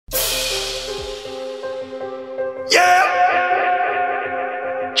Yeah.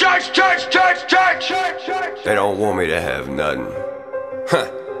 Church, church, church, church, church, church. They don't want me to have nothing. Huh.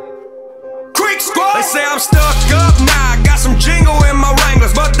 Creek Squad. They say I'm stuck up, nah, I got some jingle in my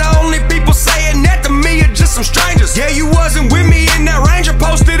Wranglers, but the only people saying that to me are just some strangers. Yeah, you wasn't with me in that Ranger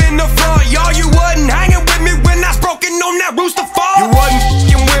posted in the front, y'all. You wasn't hanging with me when I was broken on that rooster fall. You wasn't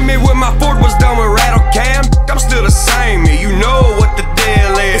f***ing with me when my Ford was done with rattle cam. I'm still the same, yeah, you know what the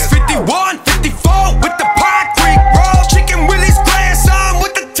deal is. It's 51, 54 with the Pine Creek Road. Chicken Willie's grandson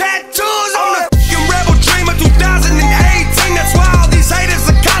with the tattoos on the f***ing Rebel Dream of 2018. That's why all these haters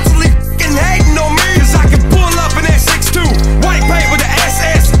are constantly f***ing hating on me, cause I can pull up in that 6'2", white paint with the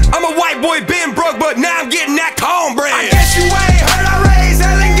SS. I'm a white boy been broke, but now I'm getting that cornbread. I guess you ain't heard I raise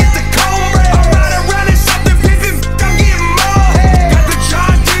hell and get the cornbread. I'm riding around in something pimpin', I'm getting more. Got the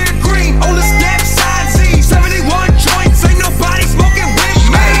John Deere green on the step side Z. 71 joints, ain't nobody smoking with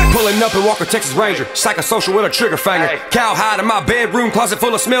me. Pulling up in Walker, Texas Ranger, psychosocial with a trigger finger. Cowhide in my bedroom, closet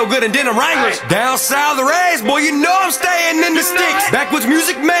full of smell good and denim Wranglers. Down south the rays, boy, you know I'm staying in the sticks. Backwoods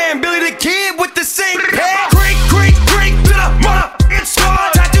music man, Billy the Kid with the sink. Creek, creek, creek to the mother.